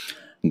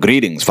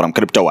Greetings from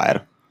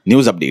CryptoWire.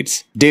 News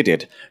updates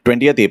dated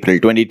 20th April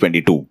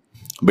 2022.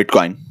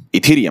 Bitcoin,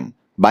 Ethereum,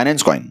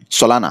 Binance Coin,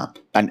 Solana,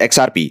 and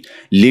XRP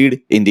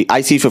lead in the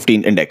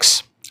IC15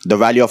 index. The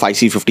value of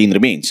IC15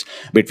 remains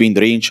between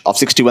the range of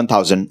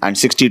 61,000 and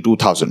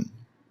 62,000.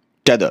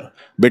 Tether,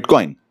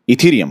 Bitcoin,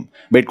 Ethereum,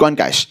 Bitcoin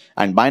Cash,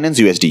 and Binance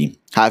USD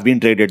have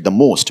been traded the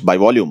most by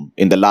volume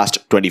in the last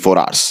 24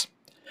 hours.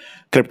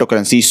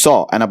 Cryptocurrencies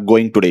saw an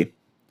upgoing today.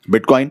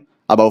 Bitcoin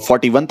above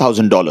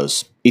 $41,000,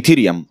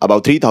 Ethereum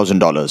above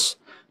 $3,000,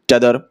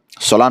 Tether,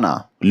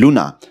 Solana,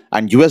 Luna,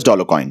 and US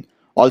dollar coin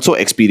also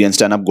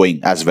experienced an upgoing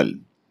as well.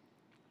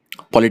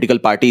 Political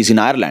parties in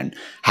Ireland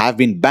have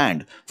been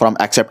banned from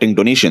accepting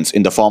donations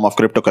in the form of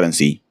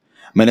cryptocurrency.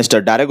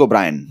 Minister Derek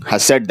O'Brien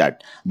has said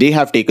that they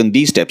have taken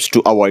these steps to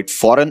avoid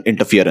foreign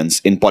interference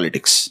in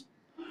politics.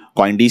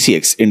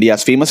 CoinDCX,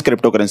 India's famous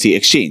cryptocurrency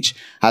exchange,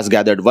 has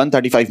gathered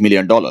 $135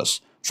 million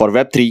for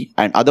Web3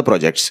 and other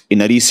projects in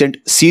a recent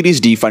Series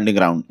D funding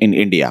round in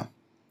India.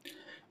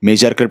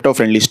 Major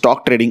crypto-friendly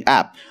stock trading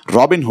app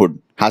Robinhood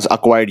has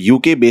acquired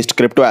UK-based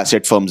crypto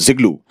asset firm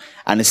Ziglu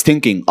and is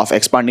thinking of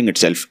expanding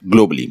itself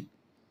globally.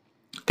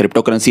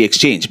 Cryptocurrency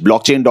exchange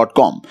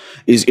blockchain.com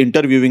is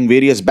interviewing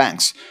various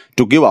banks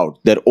to give out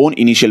their own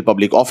initial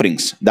public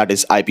offerings, that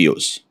is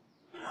IPOs.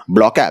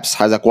 BlockApps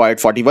has acquired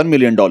 $41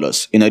 million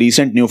in a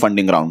recent new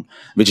funding round,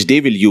 which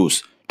they will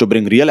use to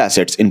bring real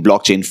assets in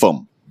blockchain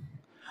firm.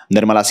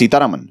 Nirmala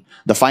Sitharaman,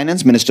 the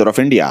Finance Minister of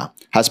India,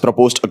 has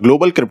proposed a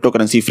global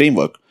cryptocurrency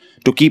framework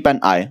to keep an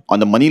eye on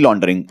the money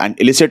laundering and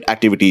illicit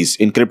activities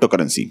in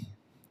cryptocurrency.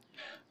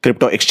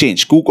 Crypto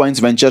exchange KuCoin's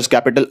Ventures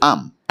Capital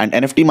arm and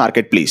NFT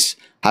marketplace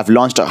have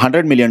launched a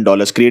 $100 million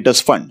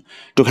Creators Fund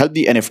to help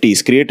the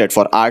NFTs created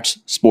for arts,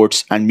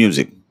 sports, and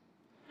music.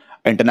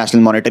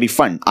 International Monetary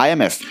Fund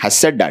 (IMF) has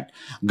said that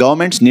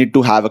governments need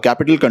to have a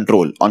capital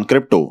control on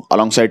crypto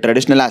alongside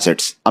traditional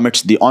assets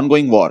amidst the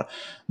ongoing war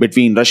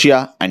between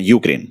Russia and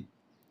Ukraine.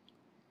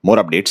 More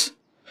updates.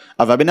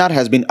 A webinar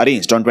has been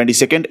arranged on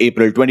 22nd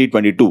April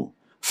 2022,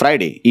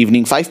 Friday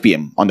evening 5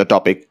 p.m. on the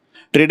topic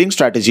Trading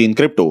Strategy in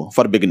Crypto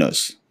for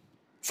Beginners.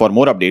 For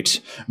more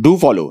updates, do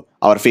follow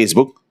our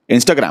Facebook,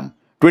 Instagram,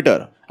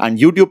 Twitter, and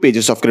YouTube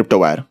pages of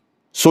CryptoWire,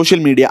 social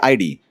media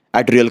ID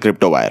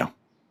 @RealCryptoWire.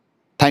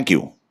 Thank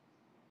you.